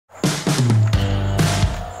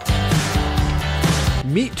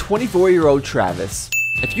Meet 24-year-old Travis.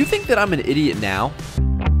 If you think that I'm an idiot now,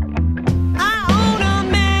 I own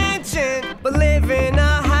a mansion, but live in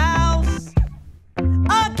a house.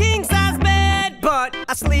 A king-size bed, but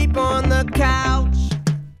I sleep on the couch.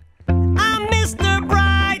 I'm Mr.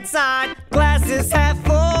 Brightside, glasses half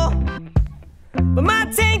full, but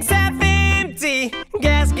my tank's half empty,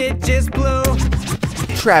 gasket just blew.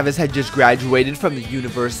 Travis had just graduated from the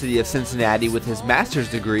University of Cincinnati with his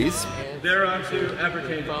master's degrees. They're on to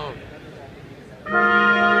Everton phone.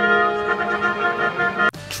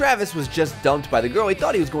 Travis was just dumped by the girl he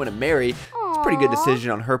thought he was going to marry. It's a pretty good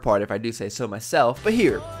decision on her part, if I do say so myself. But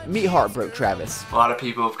here, meet heartbroken Travis. A lot of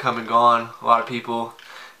people have come and gone. A lot of people,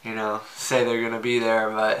 you know, say they're gonna be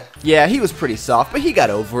there, but Yeah, he was pretty soft, but he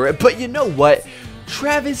got over it. But you know what?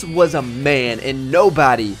 Travis was a man, and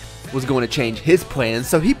nobody was going to change his plans,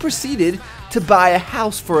 so he proceeded to buy a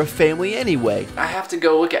house for a family anyway. I have to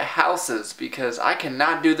go look at houses because I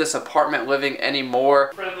cannot do this apartment living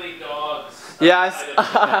anymore. Friendly dogs. Yeah,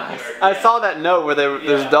 I saw that note where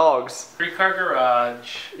there's dogs. 3-car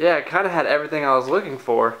garage. Yeah, it kind of had everything I was looking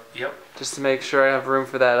for. Yep. Just to make sure I have room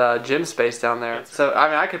for that gym space down there. So, I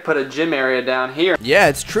mean, I could put a gym area down here. Yeah,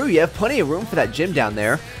 it's true. You have plenty of room for that gym down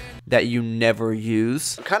there that you never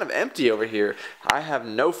use. I'm kind of empty over here. I have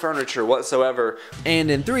no furniture whatsoever. And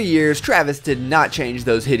in 3 years, Travis did not change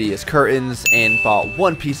those hideous curtains and bought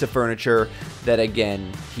one piece of furniture that,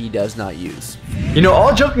 again, he does not use. You know,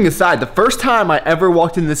 all joking aside, the first time I ever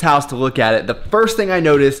walked in this house to look at it, the first thing I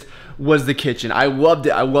noticed was the kitchen. I loved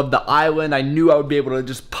it. I loved the island. I knew I would be able to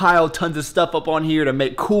just pile tons of stuff up on here to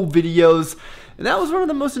make cool videos. And that was one of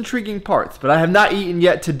the most intriguing parts. But I have not eaten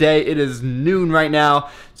yet today. It is noon right now.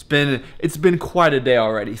 It's been quite a day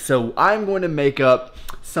already. So I'm going to make up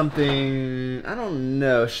something, I don't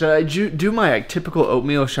know. Should I do my typical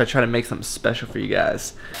oatmeal, or should I try to make something special for you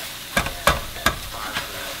guys?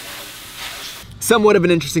 Somewhat of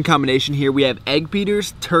an interesting combination here. We have egg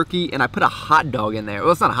beaters, turkey, and I put a hot dog in there.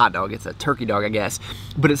 Well, it's not a hot dog, it's a turkey dog, I guess.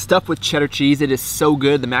 But it's stuffed with cheddar cheese. It is so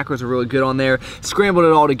good. The macros are really good on there. Scrambled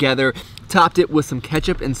it all together, topped it with some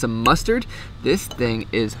ketchup and some mustard. This thing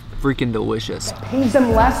is freaking delicious. Pays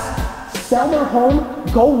them less, sell their home,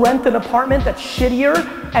 go rent an apartment that's shittier,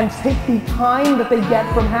 and take the time that they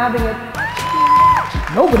get from having it.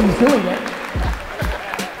 Nobody's doing it.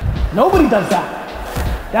 Nobody does that.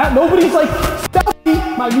 Nobody's like,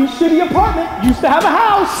 my new shitty apartment used to have a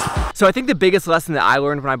house. So I think the biggest lesson that I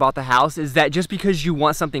learned when I bought the house is that just because you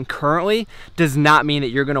want something currently does not mean that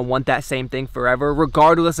you're gonna want that same thing forever,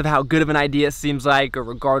 regardless of how good of an idea it seems like, or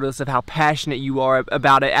regardless of how passionate you are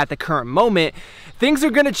about it at the current moment. Things are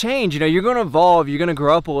gonna change, you know, you're gonna evolve, you're gonna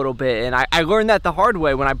grow up a little bit. And I learned that the hard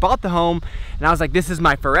way when I bought the home, and I was like, this is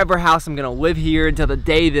my forever house. I'm gonna live here until the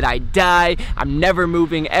day that I die. I'm never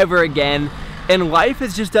moving ever again. And life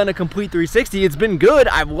has just done a complete 360. It's been good.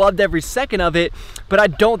 I've loved every second of it, but I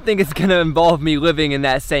don't think it's gonna involve me living in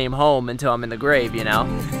that same home until I'm in the grave, you know?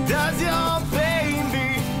 Does your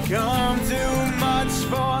baby come too much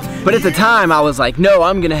for? But at the time, I was like, no,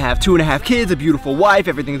 I'm gonna have 2.5 kids, a beautiful wife,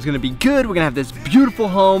 everything's gonna be good, we're gonna have this beautiful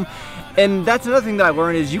home. And that's another thing that I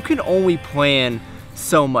learned is you can only plan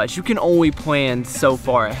so much. You can only plan so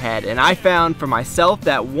far ahead. And I found for myself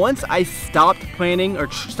that once I stopped planning or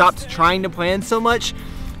stopped trying to plan so much,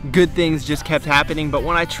 good things just kept happening. But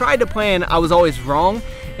when I tried to plan, I was always wrong,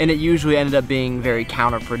 and it usually ended up being very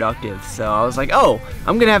counterproductive. So I was like, oh,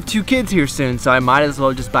 I'm gonna have 2 kids here soon, so I might as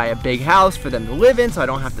well just buy a big house for them to live in, so I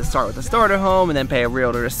don't have to start with a starter home and then pay a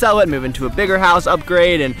realtor to sell it, move into a bigger house,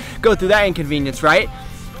 upgrade, and go through that inconvenience, right?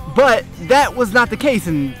 But that was not the case,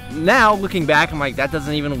 and now looking back, I'm like, that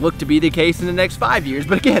doesn't even look to be the case in the next 5 years.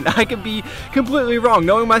 But again, I could be completely wrong.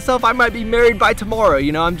 Knowing myself, I might be married by tomorrow.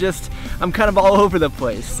 You know, I'm kind of all over the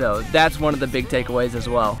place. So that's one of the big takeaways as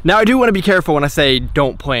well. Now, I do want to be careful when I say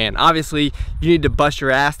don't plan. Obviously, you need to bust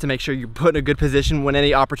your ass to make sure you're put in a good position when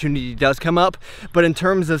any opportunity does come up. But in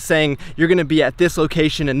terms of saying you're going to be at this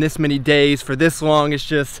location in this many days for this long,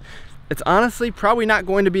 it's honestly probably not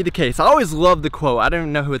going to be the case. I always love the quote. I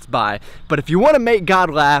don't know who it's by, but if you want to make God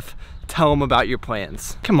laugh, tell him about your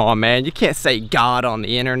plans. Come on, man. You can't say God on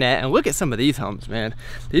the internet. And look at some of these homes, man.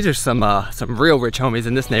 These are some real rich homies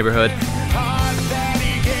in this neighborhood.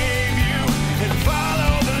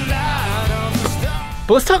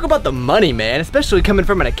 But let's talk about the money, man, especially coming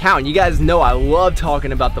from an accountant. You guys know I love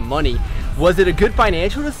talking about the money. Was it a good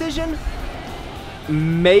financial decision?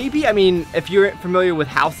 Maybe. I mean, if you're familiar with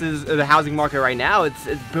houses, or the housing market right now, it's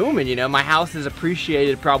booming, you know. My house is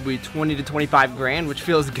appreciated probably 20 to 25 grand, which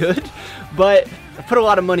feels good, but I put a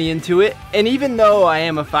lot of money into it. And even though I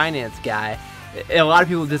am a finance guy, a lot of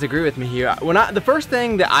people disagree with me here. The first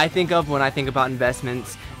thing that I think of when I think about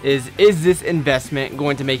investments is this investment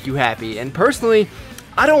going to make you happy? And personally,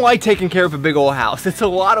 I don't like taking care of a big old house. It's a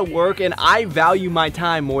lot of work, and I value my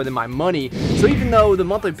time more than my money. So even though the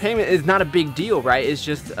monthly payment is not a big deal, right? It's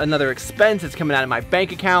just another expense. It's coming out of my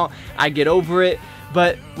bank account. I get over it.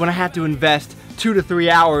 But when I have to invest 2 to 3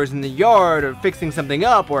 hours in the yard or fixing something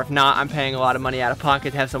up, or if not, I'm paying a lot of money out of pocket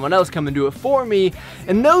to have someone else come and do it for me.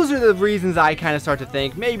 And those are the reasons I kind of start to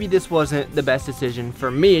think maybe this wasn't the best decision for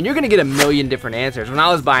me. And you're gonna get a million different answers. When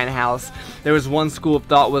I was buying a house, there was one school of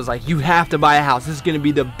thought was like, you have to buy a house. This is gonna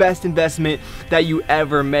be the best investment that you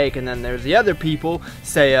ever make. And then there's the other people,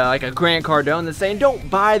 say like a Grant Cardone, that's saying don't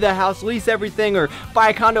buy the house, lease everything, or buy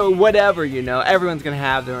a condo, or whatever, you know. Everyone's gonna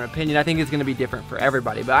have their own opinion. I think it's gonna be different for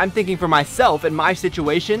everybody. But I'm thinking for myself, in my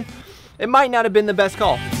situation, it might not have been the best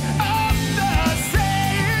call.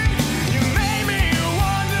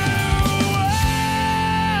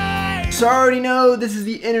 So I already know this is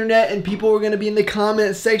the internet, and people are going to be in the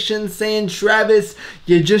comment section saying, Travis,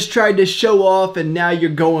 you just tried to show off and now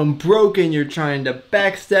you're going broke and you're trying to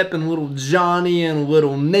backstep, and little Johnny and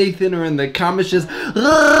little Nathan are in the comments just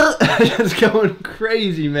going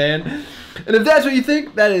crazy, man. And if that's what you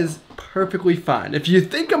think, that is perfectly fine. If you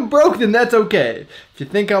think I'm broke, then that's okay. If you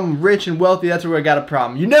think I'm rich and wealthy, that's where I got a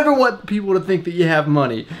problem. You never want people to think that you have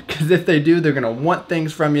money, because if they do, they're gonna want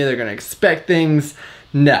things from you, they're gonna expect things.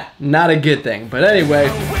 Nah, not a good thing. But anyway,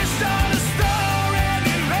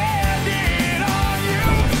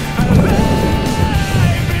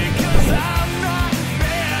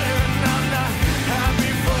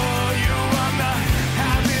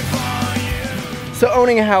 so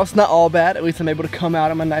owning a house, not all bad. At least I'm able to come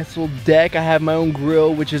out on my nice little deck. I have my own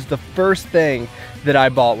grill, which is the first thing that I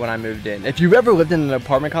bought when I moved in. If you've ever lived in an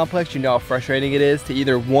apartment complex, you know how frustrating it is to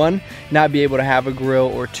either one, not be able to have a grill,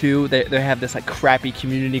 or two, they have this like crappy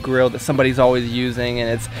community grill that somebody's always using,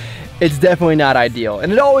 and it's definitely not ideal.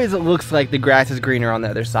 And it always looks like the grass is greener on the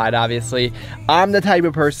other side, obviously. I'm the type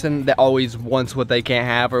of person that always wants what they can't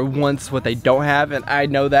have, or wants what they don't have, and I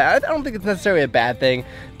know that. I don't think it's necessarily a bad thing,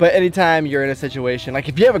 but anytime you're in a situation, like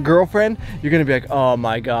if you have a girlfriend, you're gonna be like, oh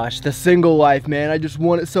my gosh, the single life, man, I just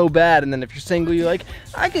want it so bad. And then if you're single, you're like,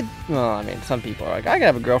 I could, well, I mean, some people are like, I could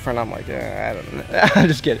have a girlfriend. I'm like, I don't know. I'm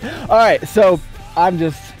just kidding. All right, so I'm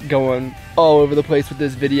just going all over the place with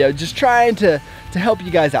this video, just trying to help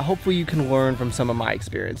you guys out. Hopefully you can learn from some of my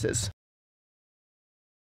experiences.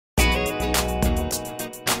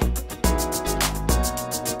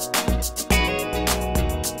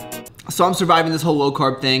 So I'm surviving this whole low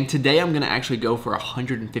carb thing. Today I'm gonna actually go for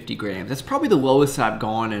 150 grams. That's probably the lowest I've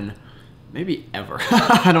gone in maybe ever.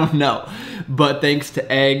 I don't know. But thanks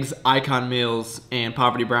to eggs, Icon meals, and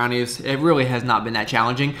poverty brownies, it really has not been that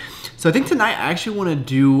challenging. So I think tonight I actually wanna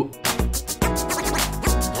do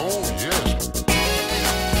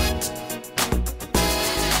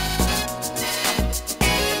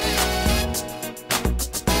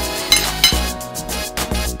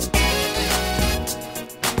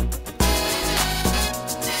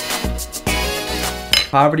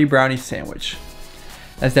poverty brownie sandwich.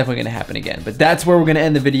 That's definitely gonna happen again, but that's where we're gonna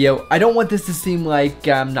end the video. I don't want this to seem like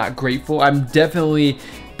I'm not grateful. I'm definitely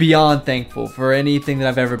beyond thankful for anything that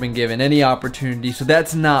I've ever been given, any opportunity. So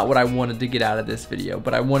that's not what I wanted to get out of this video,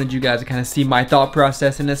 but I wanted you guys to kind of see my thought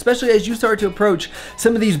process, and especially as you start to approach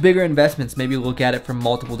some of these bigger investments, maybe look at it from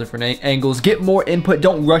multiple different angles, get more input,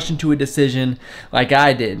 don't rush into a decision like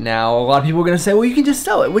I did. Now, a lot of people are gonna say, well, you can just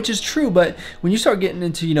sell it, which is true, but when you start getting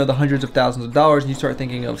into, you know, the hundreds of thousands of dollars, and you start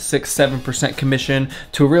thinking of 6-7% commission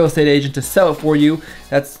to a real estate agent to sell it for you,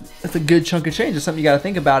 that's a good chunk of change. It's something you gotta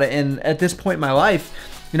think about it. And at this point in my life,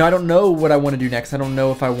 you know, I don't know what I want to do next. I don't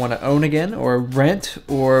know if I want to own again or rent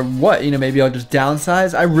or what. You know, maybe I'll just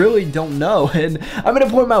downsize. I really don't know. And I'm at a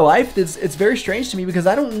point in my life that's it's very strange to me, because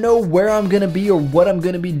I don't know where I'm gonna be or what I'm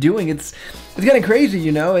gonna be doing. It's kind of crazy,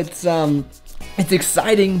 you know. It's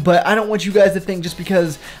exciting, but I don't want you guys to think just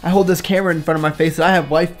because I hold this camera in front of my face that I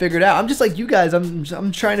have life figured out. I'm just like you guys.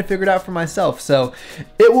 I'm trying to figure it out for myself. So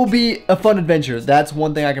it will be a fun adventure. That's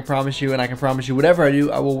one thing I can promise you, and I can promise you whatever I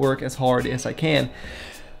do, I will work as hard as I can.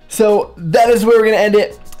 So that is where we're gonna end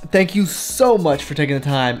it. Thank you so much for taking the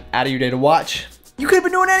time out of your day to watch. You could have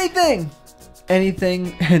been doing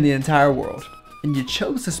anything in the entire world, and you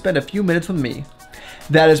chose to spend a few minutes with me.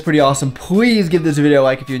 That is pretty awesome. Please give this video a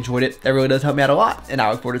like if you enjoyed it. That really does help me out a lot, and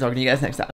I look forward to talking to you guys next time.